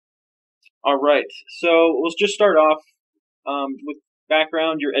All right. So let's just start off with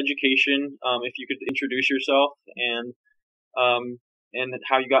background, your education. If you could introduce yourself um, and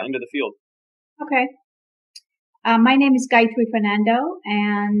how you got into the field. Okay. My name is Gaithri Fernando,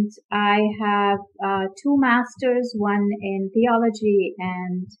 and I have two masters, one in theology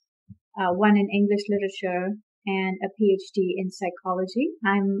and one in English literature, and a PhD in psychology.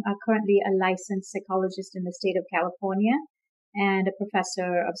 I'm currently a licensed psychologist in the state of California and a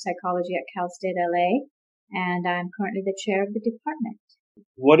professor of psychology at Cal State LA, and I'm currently the chair of the department.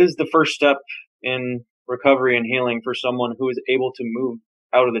 What is the first step in recovery and healing for someone who is able to move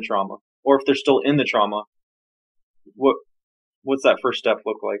out of the trauma, or if they're still in the trauma? What what's that first step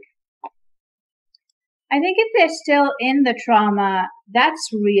look like? I think if they're still in the trauma, that's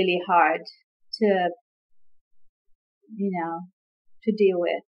really hard to, you know, to deal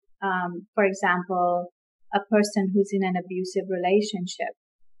with. For example, a person who's in an abusive relationship,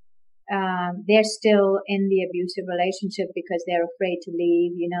 they're still in the abusive relationship because they're afraid to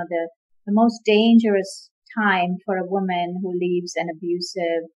leave. The most dangerous time for a woman who leaves an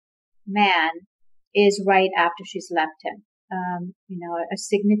abusive man is right after she's left him. A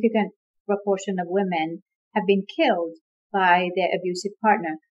significant proportion of women have been killed by their abusive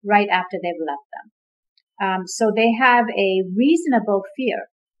partner right after they've left them. So they have a reasonable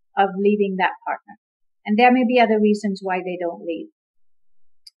fear of leaving that partner. And there may be other reasons why they don't leave.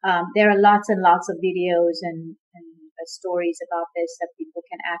 There are lots and lots of videos and stories about this that people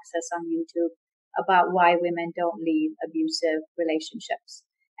can access on YouTube about why women don't leave abusive relationships.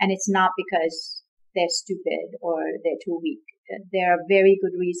 And it's not because they're stupid or they're too weak. There are very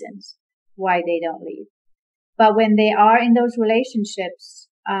good reasons why they don't leave. But when they are in those relationships,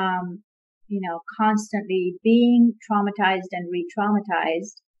 constantly being traumatized and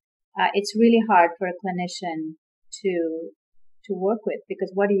re-traumatized, it's really hard for a clinician to work with,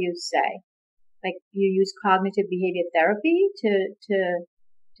 because what do you say? Like, you use cognitive behavior therapy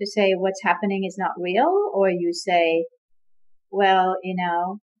to say what's happening is not real, or you say, well,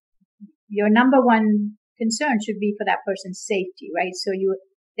 your number one concern should be for that person's safety, right? So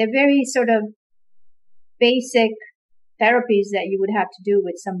they're very sort of basic therapies that you would have to do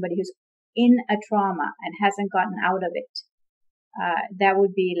with somebody who's in a trauma and hasn't gotten out of it. That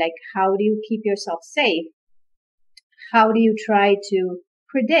would be like, how do you keep yourself safe? How do you try to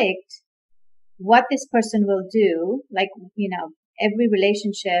predict what this person will do? Like, every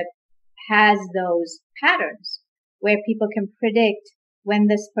relationship has those patterns where people can predict when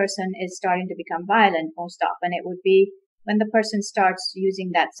this person is starting to become violent most often. It would be when the person starts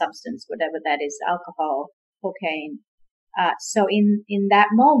using that substance, whatever that is, alcohol, cocaine. So in that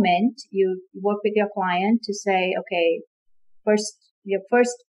moment, you work with your client to say, okay, your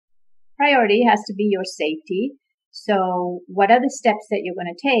first priority has to be your safety. So what are the steps that you're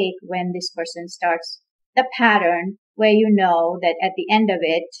going to take when this person starts the pattern where you know that at the end of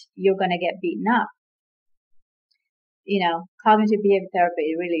it, you're going to get beaten up? Cognitive behavior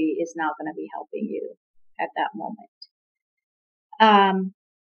therapy really is not going to be helping you at that moment.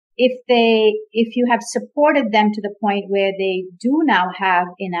 If you have supported them to the point where they do now have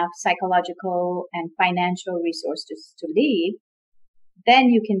enough psychological and financial resources to leave, then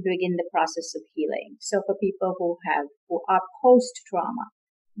you can begin the process of healing. So for people who are post-trauma,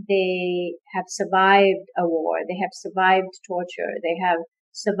 they have survived a war, they have survived torture, they have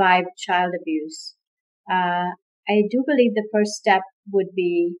survived child abuse. I do believe the first step would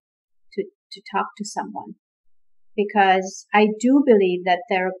be to talk to someone, because I do believe that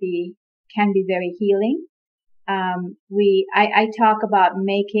therapy can be very healing. I talk about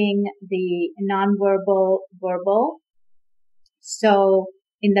making the nonverbal verbal. So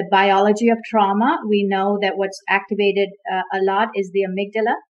in the biology of trauma, we know that what's activated a lot is the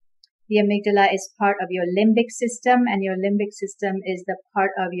amygdala. The amygdala is part of your limbic system, and your limbic system is the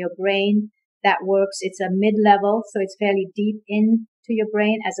part of your brain that works. It's a mid-level, so it's fairly deep into your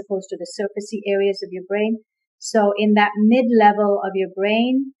brain as opposed to the surfacey areas of your brain. So in that mid-level of your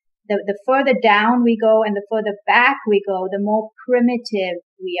brain, the further down we go and the further back we go, the more primitive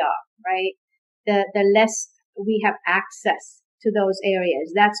we are, right? The less we have access to those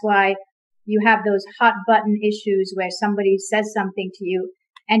areas. That's why you have those hot button issues where somebody says something to you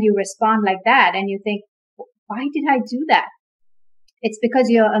and you respond like that and you think, why did I do that? It's because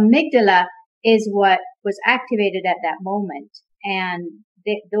your amygdala is what was activated at that moment, and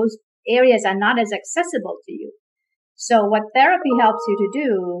those areas are not as accessible to you. So what therapy helps you to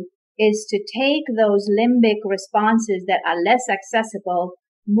do is to take those limbic responses that are less accessible,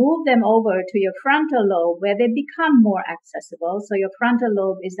 move them over to your frontal lobe where they become more accessible. So your frontal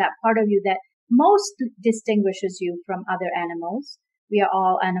lobe is that part of you that most distinguishes you from other animals. We are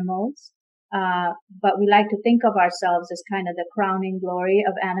all animals. But we like to think of ourselves as kind of the crowning glory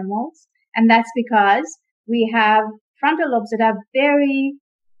of animals. And that's because we have frontal lobes that are very,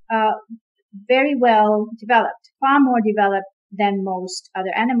 very well developed, far more developed than most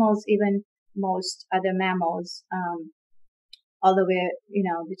other animals, even most other mammals. Although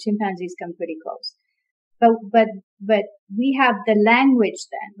the chimpanzees come pretty close. But we have the language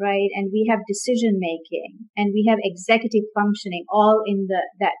then, right? And we have decision making, and we have executive functioning, all in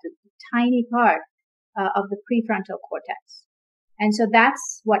that tiny part of the prefrontal cortex. And so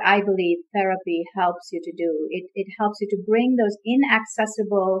that's what I believe therapy helps you to do. It helps you to bring those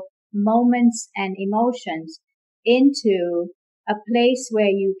inaccessible moments and emotions into a place where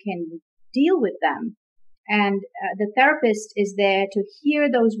you can deal with them. And the therapist is there to hear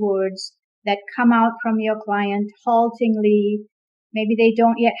those words that come out from your client haltingly. Maybe they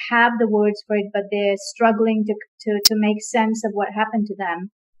don't yet have the words for it, but they're struggling to make sense of what happened to them.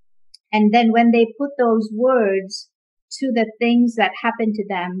 And then when they put those words to the things that happened to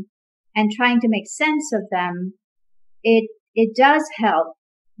them and trying to make sense of them, it does help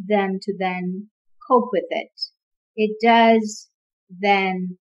them to then cope with it. It does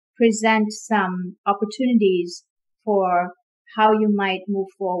then present some opportunities for how you might move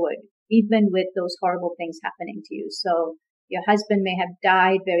forward, even with those horrible things happening to you. So your husband may have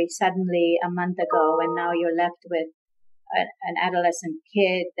died very suddenly a month ago, and now you're left with an adolescent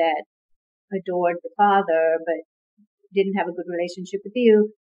kid that adored the father, but didn't have a good relationship with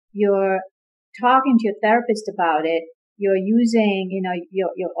you. You're talking to your therapist about it. You're using, your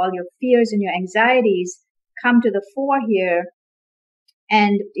all your fears and your anxieties come to the fore here.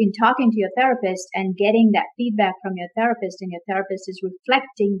 And in talking to your therapist and getting that feedback from your therapist, and your therapist is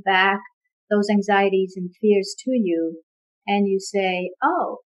reflecting back those anxieties and fears to you, and you say,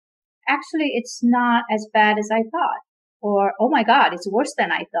 oh, actually, it's not as bad as I thought. Or, oh my God, it's worse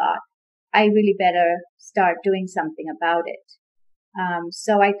than I thought. I really better start doing something about it.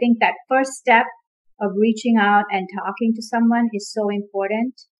 So I think that first step of reaching out and talking to someone is so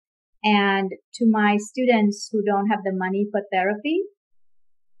important. And to my students who don't have the money for therapy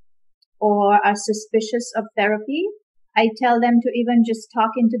or are suspicious of therapy, I tell them to even just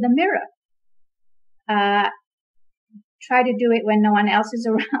talk into the mirror. Try to do it when no one else is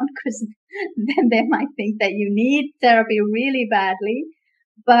around, because then they might think that you need therapy really badly.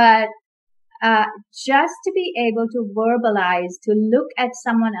 But just to be able to verbalize, to look at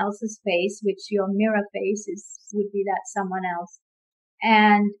someone else's face, which your mirror face would be that someone else,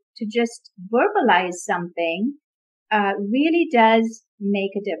 and to just verbalize something really does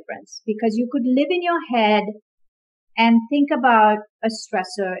make a difference, because you could live in your head and think about a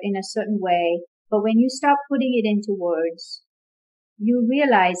stressor in a certain way, but when you start putting it into words, you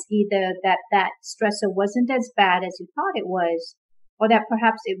realize either that stressor wasn't as bad as you thought it was, or that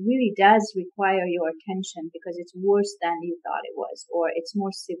perhaps it really does require your attention because it's worse than you thought it was, or it's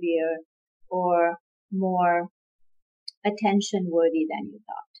more severe or more attention worthy than you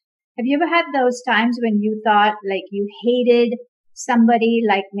thought. Have you ever had those times when you thought like you hated somebody,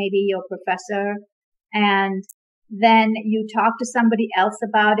 like maybe your professor, and then you talk to somebody else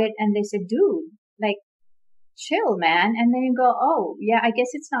about it and they said, dude, like, chill, man. And then you go, oh, yeah, I guess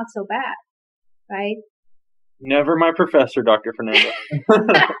it's not so bad, right? Never my professor, Dr. Fernando.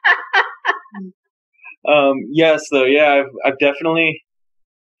 Yes, though, yeah, I've definitely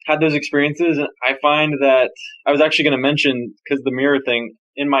had those experiences, and I find that I was actually going to mention, because the mirror thing,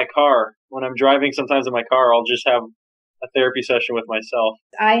 in my car, when I'm driving, sometimes in my car, I'll just have a therapy session with myself.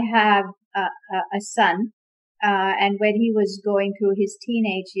 I have a son, and when he was going through his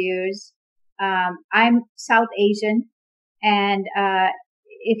teenage years, I'm South Asian, and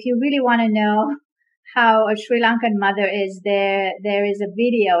if you really want to know how a Sri Lankan mother is, there is a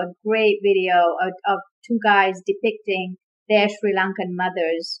video, a great video of two guys depicting their Sri Lankan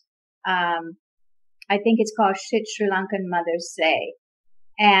mothers. I think it's called Shit Sri Lankan Mothers Say.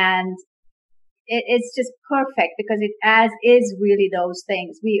 And it's just perfect because it is really those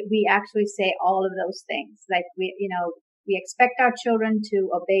things. We actually say all of those things. Like we expect our children to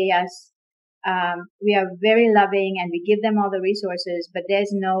obey us. We are very loving and we give them all the resources, but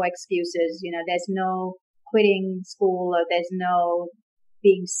there's no excuses. There's no quitting school or there's no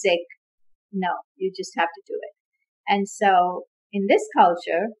being sick. No, you just have to do it. And so in this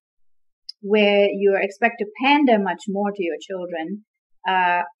culture where you're expected to pander much more to your children,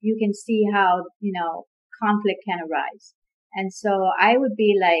 you can see how, conflict can arise. And so I would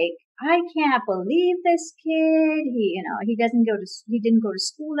be like, I can't believe this kid. He didn't go to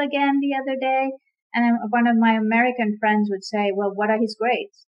school again the other day. And one of my American friends would say, well, what are his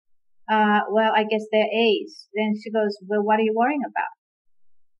grades? Well, I guess they're A's. Then she goes, well, what are you worrying about?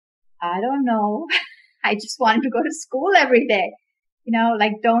 I don't know. I just wanted to go to school every day.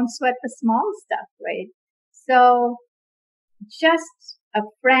 Like don't sweat the small stuff, right? So just a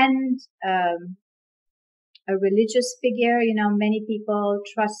friend, a religious figure, many people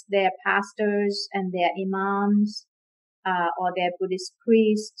trust their pastors and their imams, or their Buddhist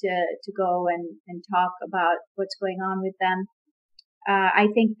priest to go and talk about what's going on with them. I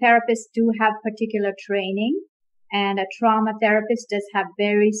think therapists do have particular training, and a trauma therapist does have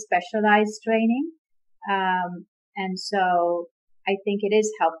very specialized training. And so I think it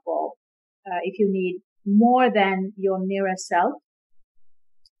is helpful if you need more than your mirror self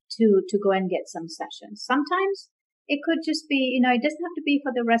to go and get some sessions. Sometimes it could just be, it doesn't have to be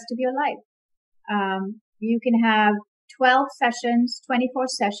for the rest of your life. You can have 12 sessions, 24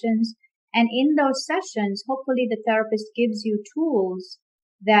 sessions, and in those sessions, hopefully the therapist gives you tools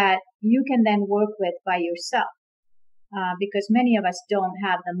that you can then work with by yourself. Because many of us don't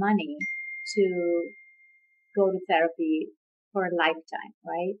have the money to go to therapy for a lifetime,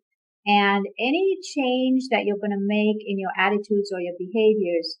 right? And any change that you're going to make in your attitudes or your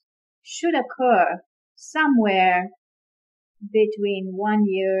behaviors should occur somewhere between 1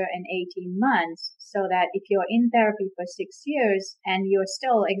 year and 18 months, so that if you're in therapy for 6 years and you're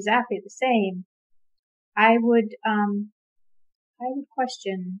still exactly the same, I would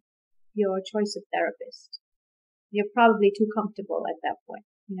question your choice of therapist. You're probably too comfortable at that point.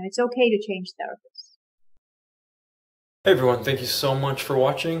 It's okay to change therapists. Hey everyone, thank you so much for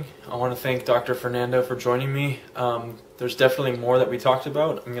watching. I want to thank Dr. Fernando for joining me. There's definitely more that we talked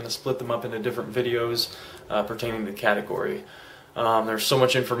about. I'm going to split them up into different videos pertaining to the category. There's so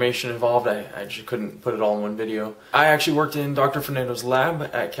much information involved, I just couldn't put it all in one video. I actually worked in Dr. Fernando's lab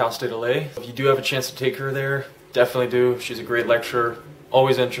at Cal State LA. If you do have a chance to take her there, definitely do. She's a great lecturer,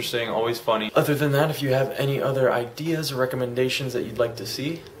 always interesting, always funny. Other than that, if you have any other ideas or recommendations that you'd like to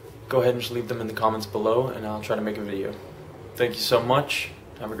see, go ahead and just leave them in the comments below and I'll try to make a video. Thank you so much.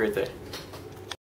 Have a great day.